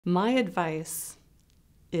My advice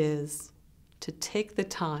is to take the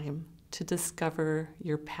time to discover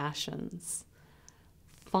your passions.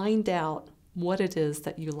 Find out what it is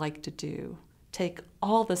that you like to do. Take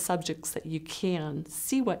all the subjects that you can,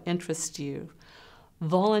 see what interests you.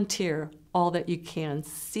 Volunteer all that you can,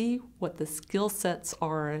 see what the skill sets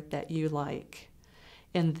are that you like,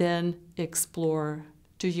 and then explore,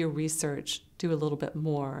 do your research, do a little bit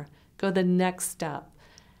more. Go the next step.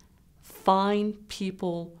 Find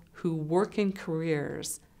people who work in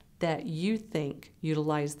careers that you think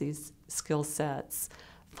utilize these skill sets.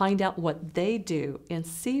 Find out what they do and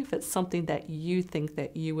see if it's something that you think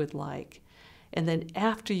that you would like. And then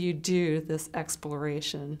after you do this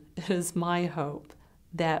exploration, it is my hope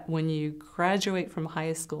that when you graduate from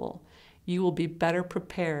high school, you will be better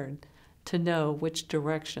prepared to know which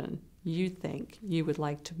direction you think you would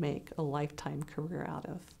like to make a lifetime career out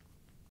of.